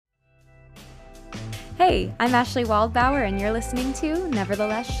Hey, I'm Ashley Waldbauer, and you're listening to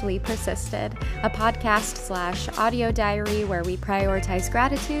Nevertheless Shlee Persisted, a podcast/audio diary where we prioritize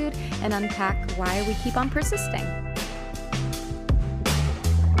gratitude and unpack why we keep on persisting.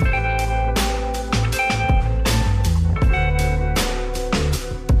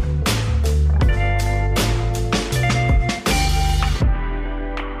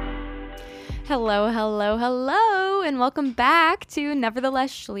 Hello, and welcome back to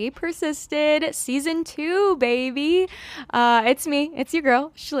Nevertheless Shlee Persisted, Season 2, baby. It's me, it's your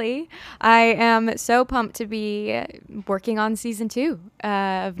girl, Shlee. I am so pumped to be working on Season 2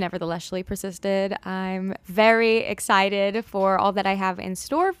 of Nevertheless Shlee Persisted. I'm very excited for all that I have in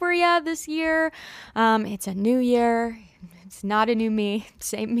store for you this year. It's a new year. It's not a new me,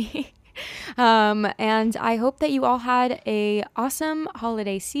 same me. And I hope that you all had a awesome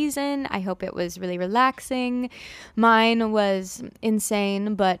holiday season. I hope it was really relaxing. Mine was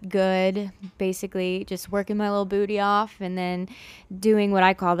insane, but good. Basically just working my little booty off and then doing what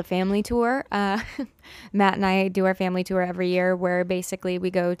I call the family tour. Matt and I do our family tour every year where basically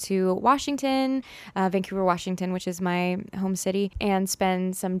we go to Washington, Vancouver, Washington, which is my home city, and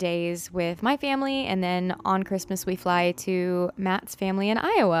spend some days with my family. And then on Christmas, we fly to Matt's family in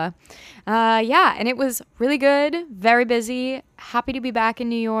Iowa. And it was really good, very busy, happy to be back in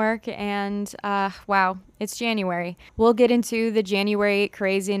New York, and wow, it's January. We'll get into the January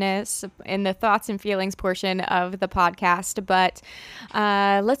craziness in the thoughts and feelings portion of the podcast, but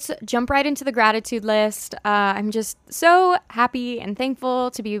let's jump right into the gratitude list. I'm just so happy and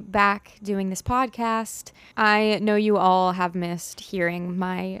thankful to be back doing this podcast. I know you all have missed hearing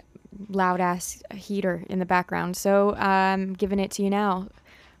my loud ass heater in the background, so I'm giving it to you now.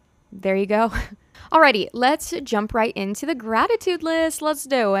 There you go. Alrighty, let's jump right into the gratitude list. Let's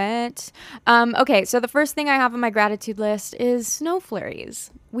do it. Okay, so the first thing I have on my gratitude list is snow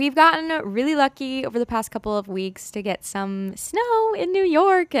flurries. We've gotten really lucky over the past couple of weeks to get some snow in New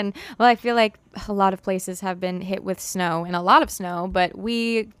York. And, well, I feel like a lot of places have been hit with snow and a lot of snow, but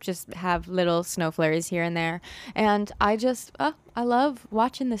we just have little snow flurries here and there. And I love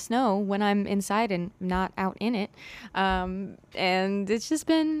watching the snow when I'm inside and not out in it. And it's just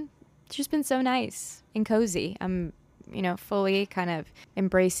been so nice and cozy. I'm, fully kind of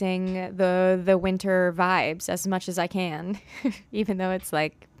embracing the winter vibes as much as I can, even though it's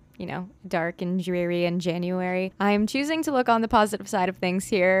dark and dreary in January. I'm choosing to look on the positive side of things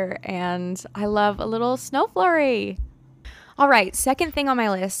here, and I love a little snow flurry. All right, second thing on my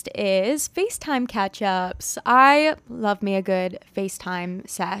list is FaceTime catch-ups. I love me a good FaceTime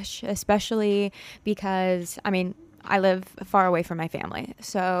sesh, especially because, I live far away from my family,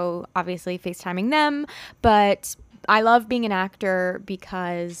 so obviously FaceTiming them, but I love being an actor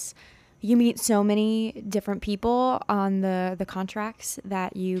because you meet so many different people on the contracts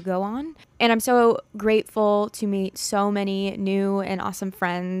that you go on. And I'm so grateful to meet so many new and awesome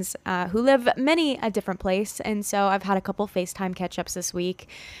friends who live many a different place. And so I've had a couple FaceTime catch-ups this week,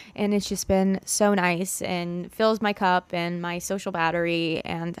 and it's just been so nice and fills my cup and my social battery.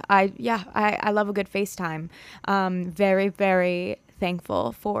 And I love a good FaceTime. Very, very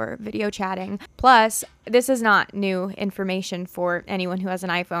thankful for video chatting. Plus, this is not new information for anyone who has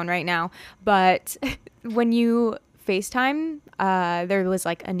an iPhone right now, but when you FaceTime, there was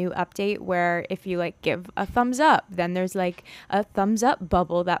a new update where if you give a thumbs up, then there's a thumbs up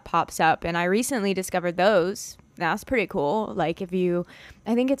bubble that pops up, and I recently discovered those. That's pretty cool. I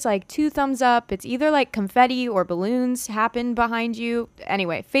think it's 2 thumbs up. It's either confetti or balloons happen behind you.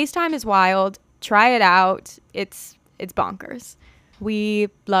 Anyway, FaceTime is wild. Try it out. It's bonkers. We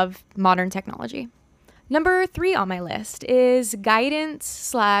love modern technology. Number 3 on my list is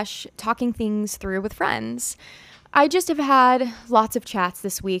guidance/talking things through with friends. I just have had lots of chats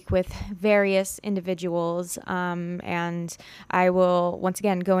this week with various individuals, and I will once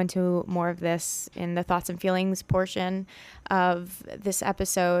again go into more of this in the thoughts and feelings portion of this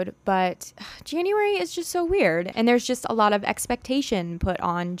episode, but January is just so weird, and there's just a lot of expectation put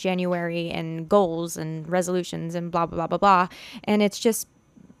on January and goals and resolutions and blah, blah, blah, blah, blah, and it's just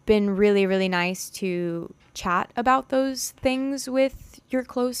been really, really nice to chat about those things with your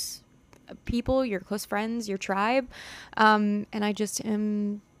close people, your close friends, your tribe, and I just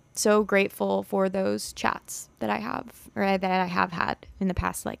am so grateful for those chats that I have had in the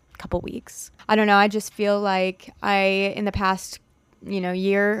past couple weeks. I don't know, I just feel like in the past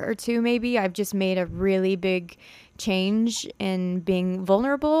year or two maybe, I've just made a really big change in being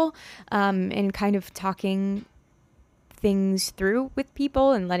vulnerable, and kind of talking things through with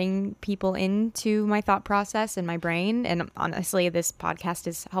people and letting people into my thought process and my brain. And honestly, this podcast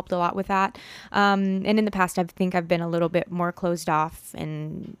has helped a lot with that. And in the past, I think I've been a little bit more closed off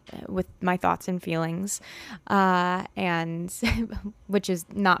and with my thoughts and feelings, and which is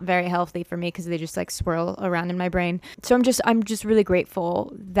not very healthy for me because they just like swirl around in my brain. So I'm just really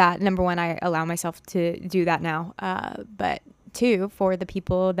grateful that, number one, I allow myself to do that now. But two, for the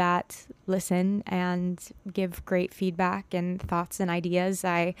people that listen and give great feedback and thoughts and ideas.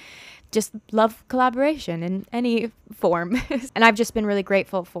 I just love collaboration in any form. And I've just been really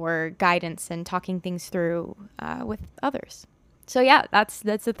grateful for guidance and talking things through with others. So yeah, that's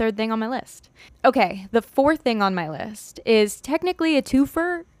the third thing on my list. Okay, the fourth thing on my list is technically a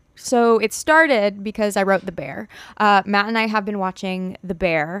twofer. So it started because I wrote The Bear. Matt and I have been watching The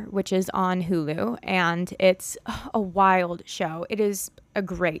Bear, which is on Hulu, and it's a wild show. It is a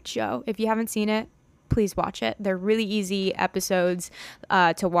great show. If you haven't seen it, please watch it. They're really easy episodes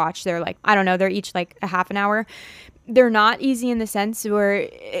to watch. They're like, I don't know, they're each like a half an hour. They're not easy in the sense where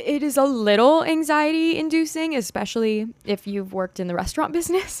it is a little anxiety inducing, especially if you've worked in the restaurant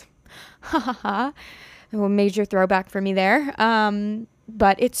business. Ha ha ha. A major throwback for me there.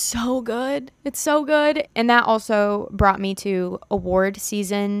 But it's so good. It's so good. And that also brought me to award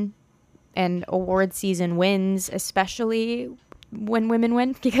season and award season wins, especially when women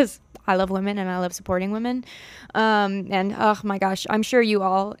win, because I love women and I love supporting women. And oh my gosh, I'm sure you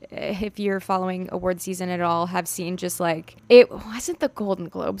all, if you're following award season at all, have seen just like, it wasn't the Golden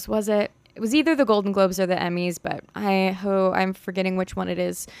Globes, was it? It was either the Golden Globes or the Emmys, but I'm forgetting which one it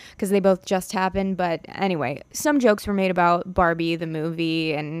is because they both just happened. But anyway, some jokes were made about Barbie, the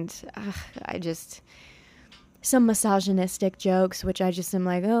movie, and some misogynistic jokes, which I just am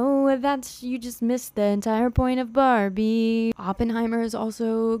like, oh, you just missed the entire point of Barbie. Oppenheimer is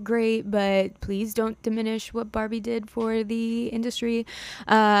also great, but please don't diminish what Barbie did for the industry.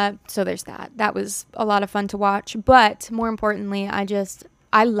 So there's that. That was a lot of fun to watch. But more importantly,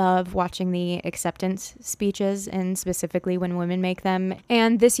 I love watching the acceptance speeches, and specifically when women make them.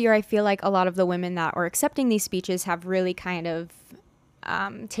 And this year, I feel like a lot of the women that were accepting these speeches have really kind of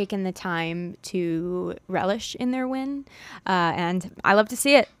taken the time to relish in their win. And I love to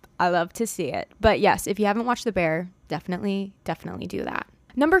see it. I love to see it. But yes, if you haven't watched The Bear, definitely do that.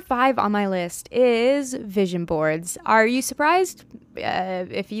 Number 5 on my list is vision boards. Are you surprised?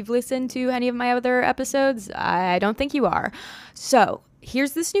 If you've listened to any of my other episodes, I don't think you are. So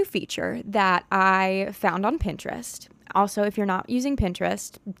here's this new feature that I found on Pinterest. Also, if you're not using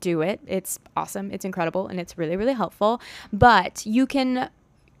Pinterest, do it. It's awesome. It's incredible. And it's really, really helpful. But you can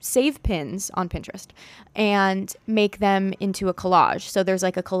save pins on Pinterest and make them into a collage. So there's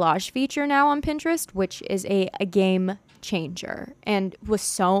like a collage feature now on Pinterest, which is a game changer and was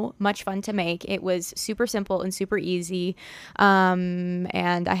so much fun to make. It was super simple and super easy.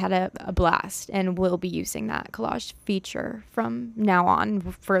 And I had a blast, and we'll be using that collage feature from now on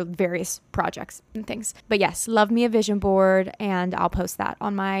for various projects and things. But yes, love me a vision board, and I'll post that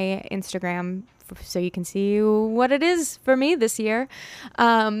on my Instagram so you can see what it is for me this year.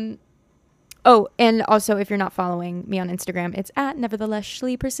 Oh, and also, if you're not following me on Instagram, it's at Nevertheless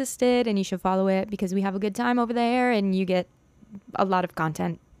Shlee Persisted, and you should follow it because we have a good time over there and you get a lot of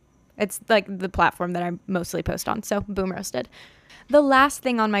content. It's like the platform that I mostly post on, so boom roasted. The last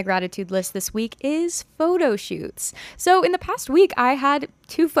thing on my gratitude list this week is photo shoots. So in the past week, I had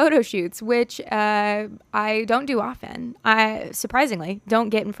 2 photo shoots, which I don't do often. I surprisingly don't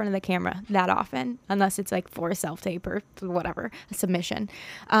get in front of the camera that often, unless it's like for a self-tape or whatever, a submission.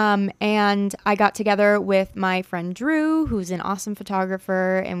 And I got together with my friend Drew, who's an awesome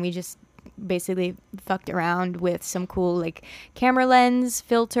photographer, and we just basically fucked around with some cool like camera lens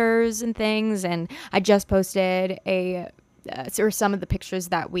filters and things. And I just posted or some of the pictures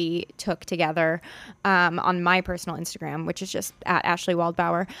that we took together on my personal Instagram, which is just at Ashley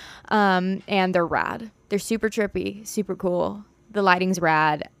Waldbauer. And they're rad. They're super trippy, super cool. The lighting's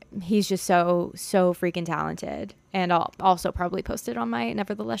rad. He's just so freaking talented. And I'll also probably post it on my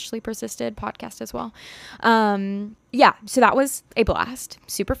Nevertheless Shlee Persisted podcast as well. Yeah, so that was a blast.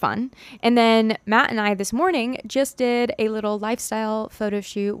 Super fun. And then Matt and I this morning just did a little lifestyle photo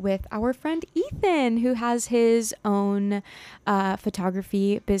shoot with our friend Ethan, who has his own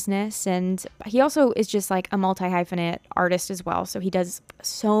photography business. And he also is just like a multi-hyphenate artist as well. So he does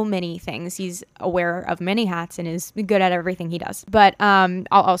so many things. He's aware of many hats and is good at everything he does. But I'll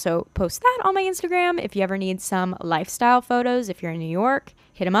also post that on my Instagram if you ever need some lifestyle photos. If you're in New York,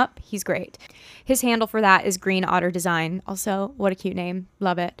 hit him up. He's great. His handle for that is Green Otter Design. Also, what a cute name.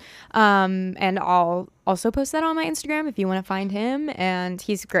 Love it. And I'll also post that on my Instagram if you want to find him. And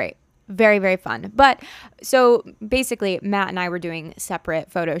he's great. very, very fun. But so basically, Matt and I were doing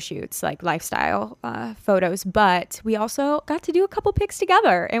separate photo shoots, like lifestyle photos, but we also got to do a couple pics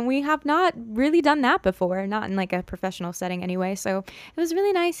together, and we have not really done that before, not in like a professional setting anyway. So it was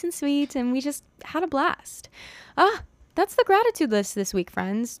really nice and sweet, and we just had a blast. That's the gratitude list this week,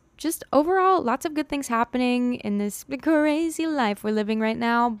 friends. Just overall, lots of good things happening in this crazy life we're living right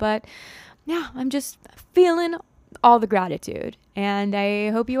now. But yeah, I'm just feeling all the gratitude, and I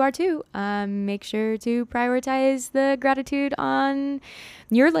hope you are too. Make sure to prioritize the gratitude on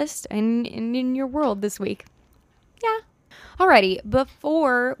your list and in your world this week. Yeah. Alrighty,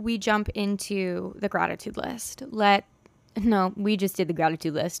 before we jump into the gratitude list, we just did the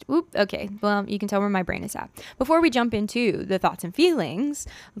gratitude list. Oop, okay. Well, you can tell where my brain is at. Before we jump into the thoughts and feelings,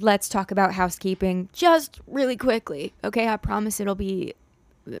 let's talk about housekeeping just really quickly. Okay, I promise it'll be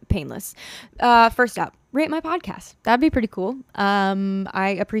painless. First up, rate my podcast. That'd be pretty cool.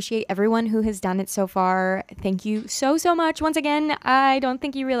 I appreciate everyone who has done it so far. Thank you so much. Once again, I don't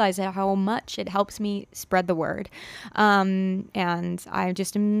think you realize how much it helps me spread the word. And I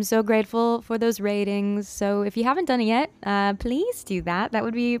just am so grateful for those ratings. So if you haven't done it yet, please do that. That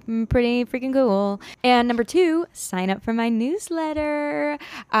would be pretty freaking cool. And number 2, sign up for my newsletter,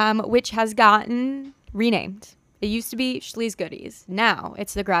 which has gotten renamed. It used to be Schlee's Goodies. Now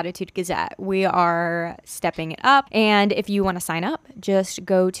it's the Gratitude Gazette. We are stepping it up. And if you want to sign up, just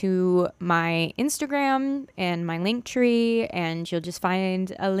go to my Instagram and my link tree, and you'll just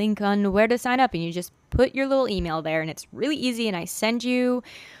find a link on where to sign up. And you just put your little email there, and it's really easy. And I send you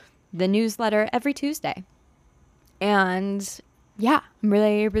the newsletter every Tuesday. And yeah, I'm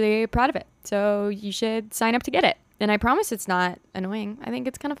really, really proud of it. So you should sign up to get it. And I promise it's not annoying. I think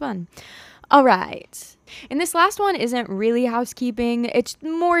it's kind of fun. All right. And this last one isn't really housekeeping. It's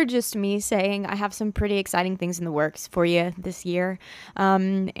more just me saying I have some pretty exciting things in the works for you this year.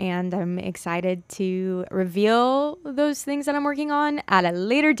 And I'm excited to reveal those things that I'm working on at a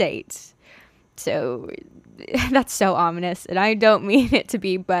later date. So that's so ominous, and I don't mean it to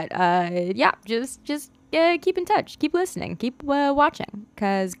be, but yeah, just keep in touch, keep listening, keep watching,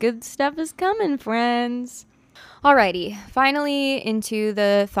 because good stuff is coming, friends. Alrighty, finally into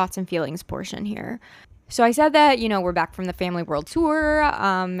the thoughts and feelings portion here. So I said that, we're back from the Family World Tour,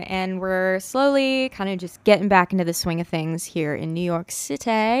 and we're slowly kind of just getting back into the swing of things here in New York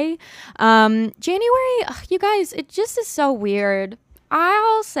City. January, you guys, it just is so weird.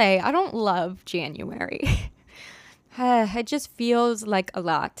 I'll say I don't love January. It just feels like a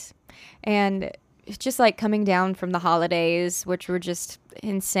lot. And it's just like coming down from the holidays, which were just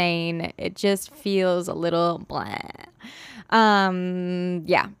insane. It just feels a little blah.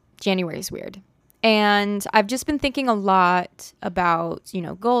 Yeah, January's weird. And I've just been thinking a lot about,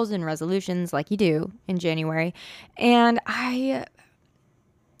 goals and resolutions like you do in January. And I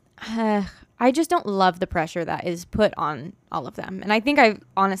just don't love the pressure that is put on all of them. And I think I've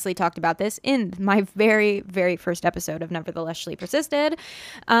honestly talked about this in my very, very first episode of Nevertheless Schlee Persisted.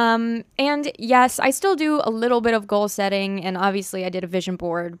 And yes, I still do a little bit of goal setting, and obviously I did a vision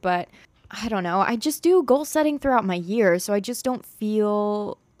board, but I don't know. I just do goal setting throughout my year, so I just don't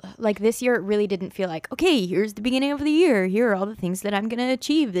feel like this year it really didn't feel like, okay, here's the beginning of the year. Here are all the things that I'm going to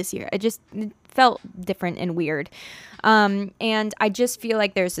achieve this year. It felt different and weird. And I just feel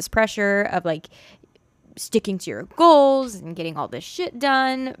like there's this pressure of like sticking to your goals and getting all this shit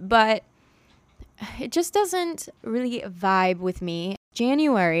done, but it just doesn't really vibe with me.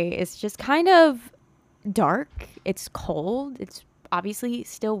 January is just kind of dark. It's cold. It's obviously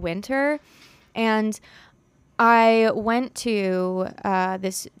still winter. And I went to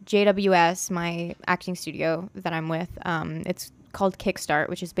this JWS, my acting studio that I'm with. It's called Kickstart,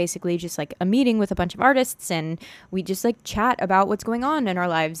 which is basically just like a meeting with a bunch of artists, and we just like chat about what's going on in our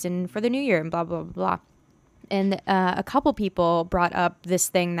lives and for the new year and blah, blah, blah, blah. And a couple people brought up this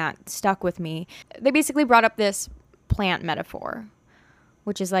thing that stuck with me. They basically brought up this plant metaphor,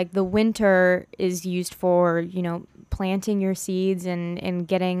 which is like the winter is used for, planting your seeds and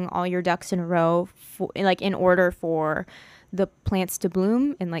getting all your ducks in a row, in order for the plants to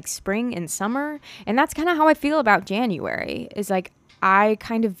bloom in like spring and summer. And that's kind of how I feel about January, is like I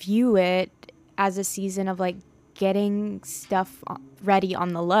kind of view it as a season of like getting stuff ready on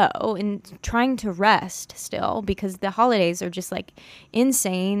the low and trying to rest still, because the holidays are just like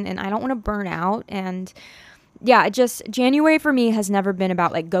insane and I don't want to burn out. And yeah, January for me has never been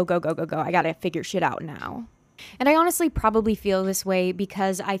about like go. I got to figure shit out now. And I honestly probably feel this way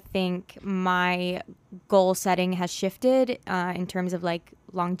because I think my goal setting has shifted in terms of like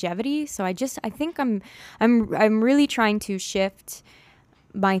longevity. So I think I'm really trying to shift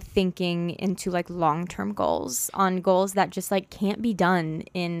my thinking into like long-term goals, on goals that just like can't be done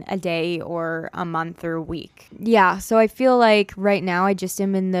in a day or a month or a week. Yeah, so I feel like right now I just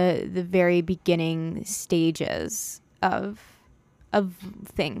am in the very beginning stages of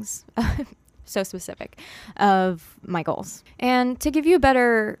things. So specific, of my goals. And to give you a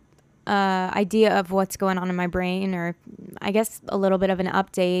better idea of what's going on in my brain, or I guess a little bit of an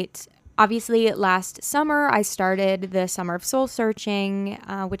update, obviously last summer I started the Summer of Soul Searching,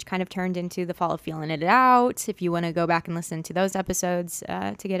 which kind of turned into the Fall of Feeling It Out, if you want to go back and listen to those episodes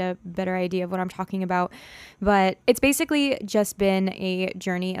to get a better idea of what I'm talking about. But it's basically just been a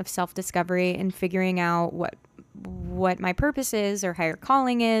journey of self-discovery and figuring out what my purpose is or higher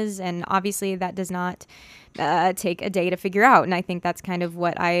calling is. And obviously that does not take a day to figure out. And I think that's kind of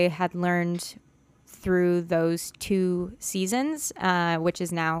what I had learned through those 2 seasons, which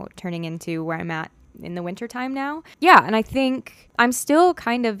is now turning into where I'm at in the wintertime now. Yeah, and I think I'm still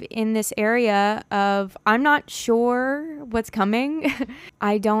kind of in this area of I'm not sure what's coming.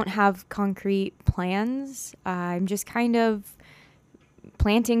 I don't have concrete plans. I'm just kind of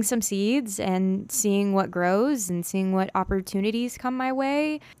planting some seeds and seeing what grows and seeing what opportunities come my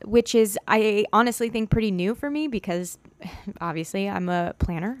way, which is, I honestly think, pretty new for me because obviously I'm a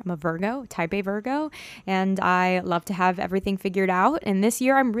planner. I'm a Virgo, type A Virgo, and I love to have everything figured out. And this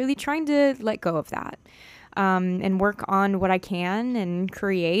year I'm really trying to let go of that and work on what I can and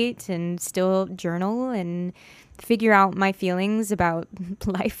create and still journal and figure out my feelings about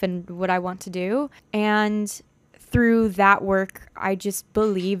life and what I want to do. And through that work, I just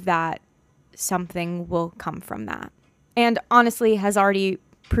believe that something will come from that. And honestly, has already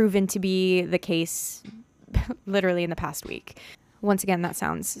proven to be the case literally in the past week. Once again, that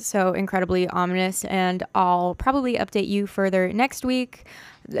sounds so incredibly ominous, and I'll probably update you further next week.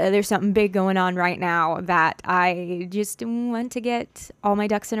 There's something big going on right now that I just want to get all my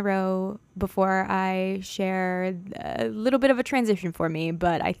ducks in a row before I share. A little bit of a transition for me,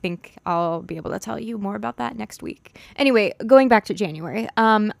 but I think I'll be able to tell you more about that next week. Anyway, going back to January.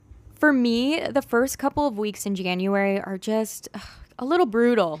 For me, the first couple of weeks in January are just a little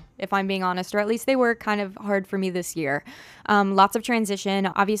brutal, if I'm being honest, or at least they were kind of hard for me this year. Lots of transition,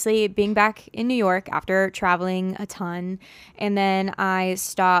 obviously being back in New York after traveling a ton. And then I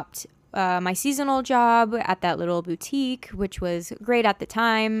stopped my seasonal job at that little boutique, which was great at the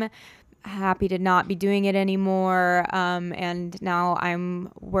time. Happy to not be doing it anymore. And now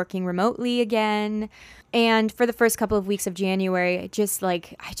I'm working remotely again. And for the first couple of weeks of January, I just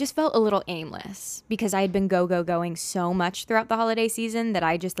felt a little aimless because I had been going so much throughout the holiday season that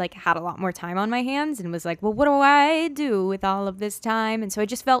I just had a lot more time on my hands and was like, well, what do I do with all of this time? And so I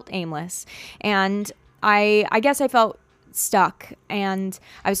just felt aimless. And I guess I felt stuck. And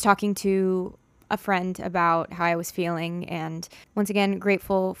I was talking to a friend about how I was feeling, and once again,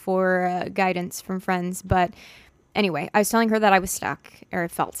 grateful for guidance from friends. But anyway, I was telling her that I was stuck, or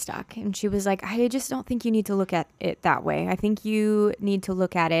felt stuck, and she was like, I just don't think you need to look at it that way. I think you need to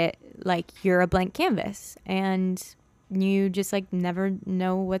look at it like you're a blank canvas, and you just never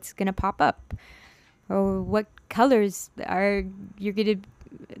know what's gonna pop up or what colors are you're gonna.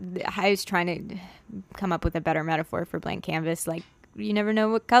 I was trying to come up with a better metaphor for blank canvas, you never know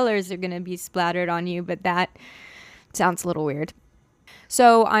what colors are going to be splattered on you, but that sounds a little weird.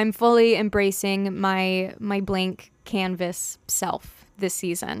 So I'm fully embracing my blank canvas self this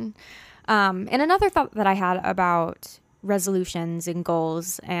season. And another thought that I had about resolutions and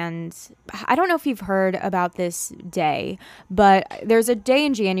goals, and I don't know if you've heard about this day, but there's a day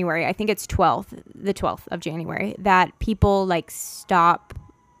in January, I think it's the 12th of January, that people stop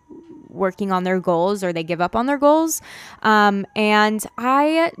working on their goals, or they give up on their goals. And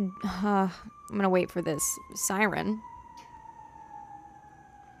I'm gonna wait for this siren.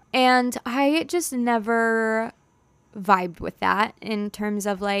 And I just never vibed with that in terms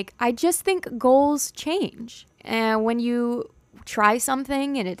of I just think goals change. And when you try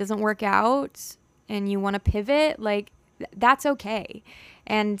something and it doesn't work out and you want to pivot, that's okay.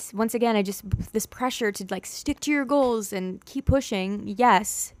 And once again, this pressure to stick to your goals and keep pushing.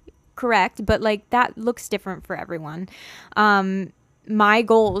 Yes, correct, but that looks different for everyone. My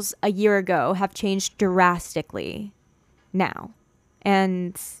goals a year ago have changed drastically now,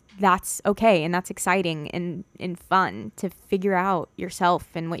 and that's okay, and that's exciting and fun to figure out yourself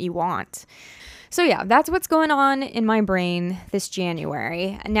and what you want. So yeah, that's what's going on in my brain this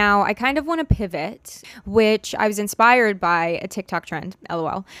January. Now, I kind of want to pivot, which I was inspired by a TikTok trend,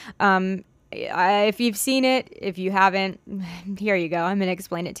 LOL. If you've seen it, if you haven't, here you go. I'm going to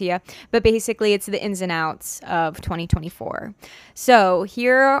explain it to you. But basically, it's the ins and outs of 2024. So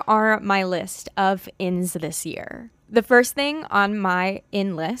here are my list of ins this year. The first thing on my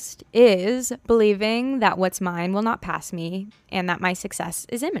in list is believing that what's mine will not pass me and that my success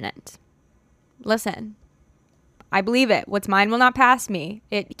is imminent. Listen, I believe it. What's mine will not pass me.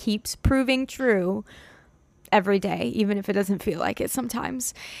 It keeps proving true every day, even if it doesn't feel like it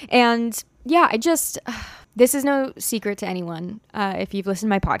sometimes. And yeah, this is no secret to anyone. If you've listened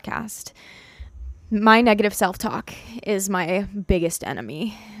to my podcast, my negative self-talk is my biggest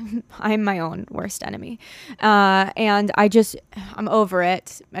enemy. I'm my own worst enemy. And I'm over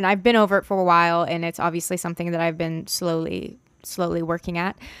it. And I've been over it for a while. And it's obviously something that I've been slowly working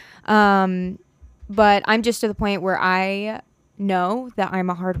at. But I'm just to the point where I know that I'm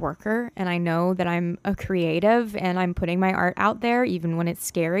a hard worker, and I know that I'm a creative, and I'm putting my art out there even when it's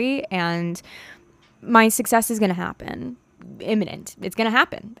scary, and my success is going to happen. Imminent. It's going to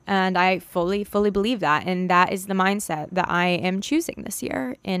happen. And I fully believe that. And that is the mindset that I am choosing this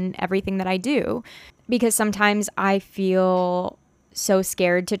year in everything that I do. Because sometimes I feel so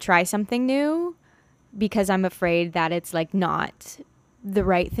scared to try something new because I'm afraid that it's like not the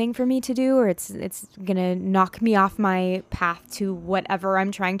right thing for me to do, or it's gonna knock me off my path to whatever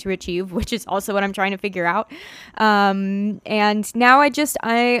I'm trying to achieve, which is also what I'm trying to figure out. And now I just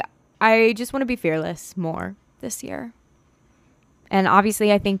want to be fearless more this year. And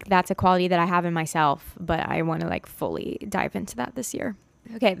obviously I think that's a quality that I have in myself, but I want to like fully dive into that this year.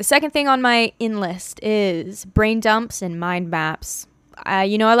 Okay, the second thing on my in list is brain dumps and mind maps. I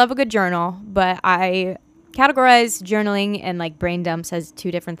love a good journal, but I categorize journaling and like brain dumps as two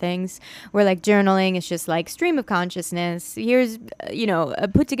different things, where like journaling is just like stream of consciousness, here's a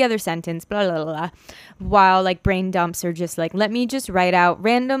put together sentence, blah blah blah, while like brain dumps are just like, let me just write out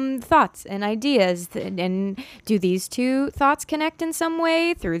random thoughts and ideas, and do these two thoughts connect in some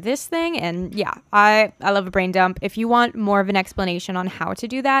way through this thing. And yeah, I love a brain dump. If you want more of an explanation on how to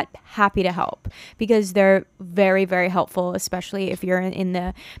do that, happy to help, because they're very, very helpful, especially if you're in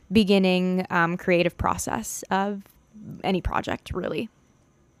the beginning creative process of any project, really.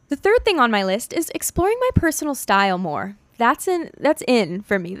 The third thing on my list is exploring my personal style more. That's in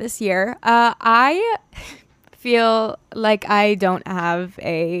for me this year. I feel like I don't have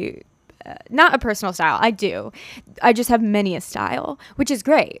not a personal style. I do. I just have many a style, which is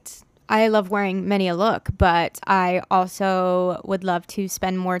great. I love wearing many a look, but I also would love to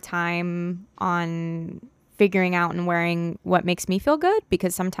spend more time on figuring out and wearing what makes me feel good,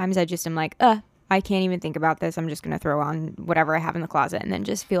 because sometimes I just am like, I can't even think about this. I'm just going to throw on whatever I have in the closet and then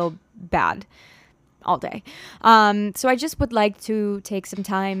just feel bad all day. So I just would like to take some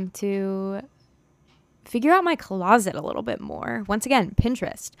time to figure out my closet a little bit more. Once again,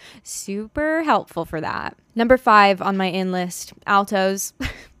 Pinterest, super helpful for that. Number 5 on my in list, altos.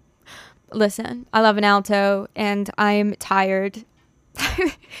 Listen, I love an alto, and I'm tired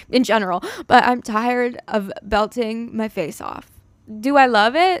in general, but I'm tired of belting my face off. Do I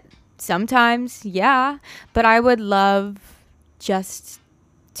love it? Sometimes, yeah, but I would love just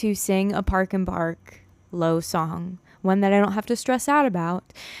to sing a Park and Bark low song, one that I don't have to stress out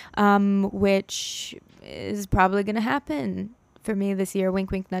about, which is probably going to happen for me this year.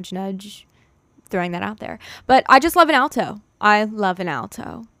 Wink, wink, nudge, nudge, throwing that out there. But I just love an alto. I love an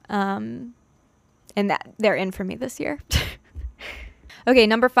alto. And that they're in for me this year. Okay,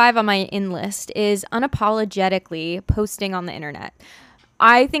 number 5 on my in list is unapologetically posting on the internet.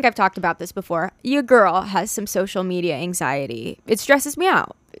 I think I've talked about this before. Your girl has some social media anxiety. It stresses me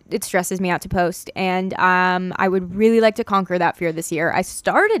out. It stresses me out to post. And I would really like to conquer that fear this year. I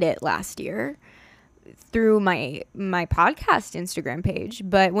started it last year through my podcast Instagram page.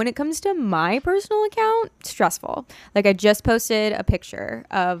 But when it comes to my personal account, stressful. Like, I just posted a picture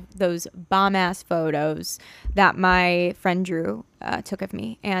of those bomb-ass photos that my friend Drew took of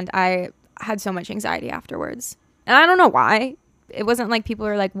me. And I had so much anxiety afterwards. And I don't know why. It wasn't like people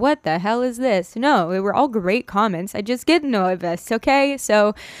were like, what the hell is this? No, they were all great comments. I just get nervous, okay?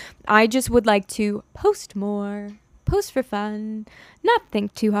 So I just would like to post more, post for fun, not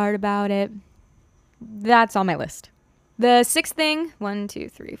think too hard about it. That's on my list. The 6th thing, 1, 2,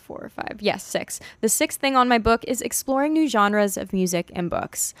 3, 4, 5. Yes, 6. The 6th thing on my book is exploring new genres of music and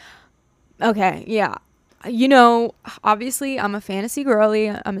books. Okay, yeah. Obviously I'm a fantasy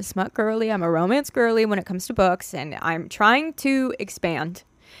girly, I'm a smut girly, I'm a romance girly when it comes to books, and I'm trying to expand.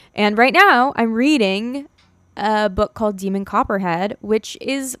 And right now I'm reading a book called Demon Copperhead, which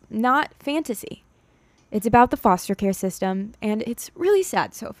is not fantasy. It's about the foster care system, and it's really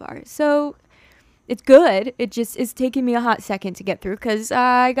sad so far. So It's good. It just is taking me a hot second to get through because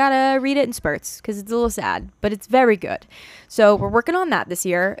I gotta read it in spurts because it's a little sad, but it's very good. So we're working on that this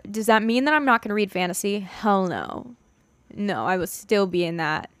year. Does that mean that I'm not gonna read fantasy? Hell no. No, I will still be in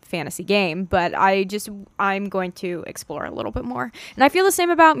that fantasy game, but I'm going to explore a little bit more. And I feel the same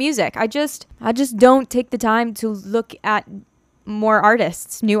about music. I just don't take the time to look at more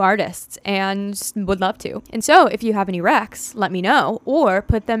artists, new artists, and would love to. And so if you have any recs, let me know, or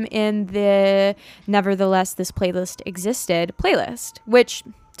put them in the Nevertheless This Playlist Existed playlist, which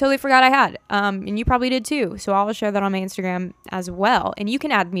totally forgot I had. And you probably did too. So I'll share that on my Instagram as well. And you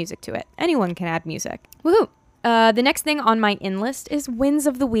can add music to it. Anyone can add music. Woohoo! The next thing on my in list is wins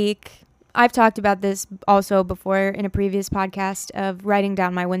of the week. I've talked about this also before in a previous podcast of writing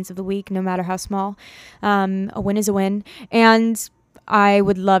down my wins of the week, no matter how small. A win is a win. And I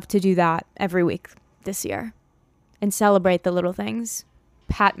would love to do that every week this year and celebrate the little things.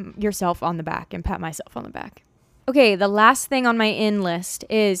 Pat yourself on the back and pat myself on the back. Okay, the last thing on my in list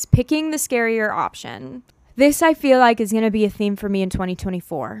is picking the scarier option. This I feel like is going to be a theme for me in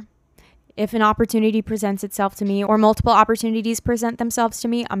 2024. If an opportunity presents itself to me or multiple opportunities present themselves to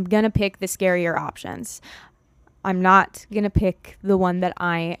me, I'm going to pick the scarier options. I'm not going to pick the one that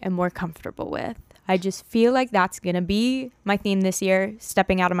I am more comfortable with. I just feel like that's going to be my theme this year,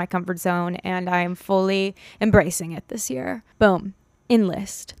 stepping out of my comfort zone, and I am fully embracing it this year. Boom.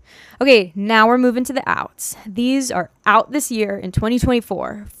 Enlist. Okay, now we're moving to the outs. These are out this year in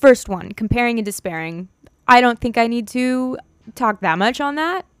 2024. First one, comparing and despairing. I don't think I need to talk that much on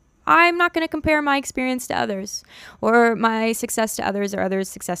that. I'm not going to compare my experience to others or my success to others or others'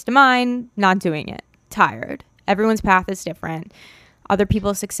 success to mine. Not doing it. Tired. Everyone's path is different. Other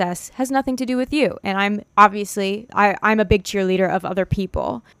people's success has nothing to do with you. And I'm a big cheerleader of other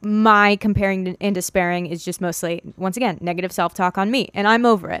people. My comparing and despairing is just mostly, once again, negative self-talk on me. And I'm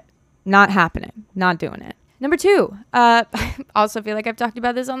over it. Not happening. Not doing it. Number 2, I also feel like I've talked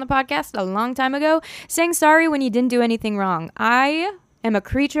about this on the podcast a long time ago. Saying sorry when you didn't do anything wrong. I am a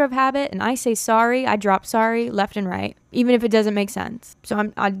creature of habit, and I say sorry. I drop sorry left and right, even if it doesn't make sense.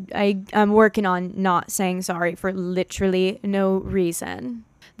 So I'm working on not saying sorry for literally no reason.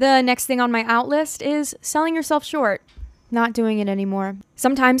 The next thing on my out list is selling yourself short. Not doing it anymore.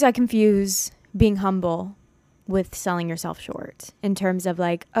 Sometimes I confuse being humble with selling yourself short in terms of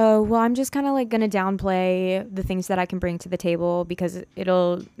like, oh, well, I'm just kind of like going to downplay the things that I can bring to the table because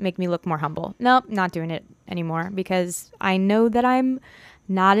it'll make me look more humble. Nope, not doing it anymore because I know that I'm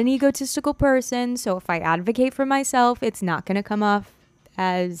not an egotistical person. So if I advocate for myself, it's not going to come off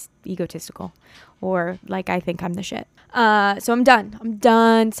as egotistical or like I think I'm the shit. So I'm done. I'm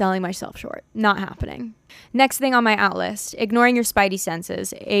done selling myself short. Not happening. Next thing on my out list, ignoring your spidey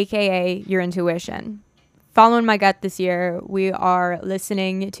senses, aka your intuition. Following my gut this year, we are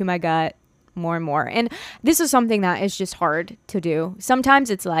listening to my gut more and more. And this is something that is just hard to do. Sometimes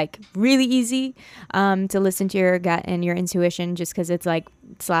it's like really easy to listen to your gut and your intuition just because it's like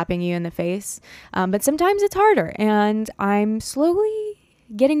slapping you in the face. But sometimes it's harder. And I'm slowly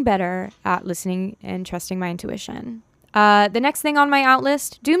getting better at listening and trusting my intuition. The next thing on my out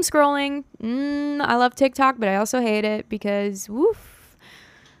list, doom scrolling. I love TikTok, but I also hate it because woof.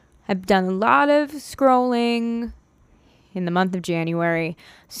 I've done a lot of scrolling in the month of January.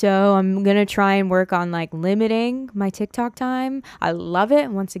 So I'm going to try and work on like limiting my TikTok time. I love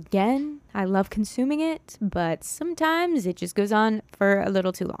it. Once again, I love consuming it, but sometimes it just goes on for a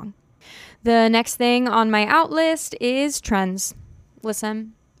little too long. The next thing on my out list is trends.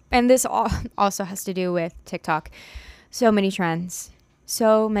 Listen, and this also has to do with TikTok. So many trends.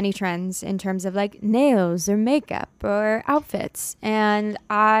 So many trends in terms of like nails or makeup or outfits. And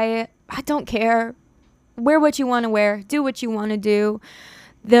I don't care. Wear what you want to wear. Do what you want to do.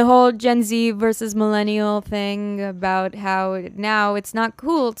 The whole Gen Z versus millennial thing about how now it's not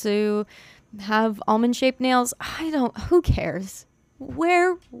cool to have almond-shaped nails. Who cares?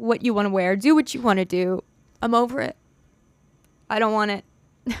 Wear what you want to wear. Do what you want to do. I'm over it. I don't want it.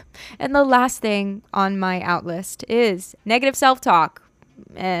 And the last thing on my out list is negative self-talk.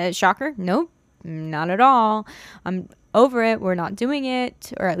 Shocker? Nope, not at all. I'm over it. We're not doing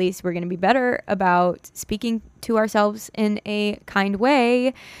it, or at least we're going to be better about speaking to ourselves in a kind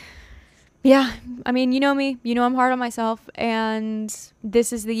way. Yeah, I mean, you know me. You know I'm hard on myself, and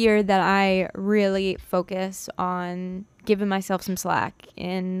this is the year that I really focus on giving myself some slack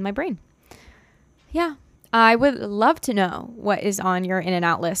in my brain. Yeah. I would love to know what is on your in and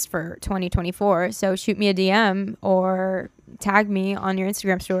out list for 2024. So shoot me a DM or tag me on your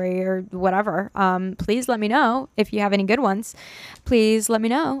Instagram story or whatever. Please let me know if you have any good ones. Please let me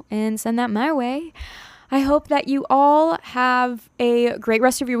know and send that my way. I hope that you all have a great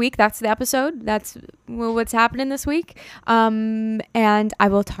rest of your week. That's the episode. That's what's happening this week. And I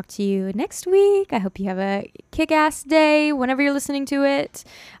will talk to you next week. I hope you have a kick-ass day whenever you're listening to it.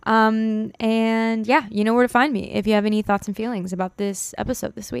 And yeah, you know where to find me if you have any thoughts and feelings about this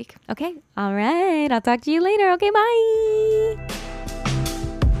episode this week. Okay. All right. I'll talk to you later. Okay. Bye.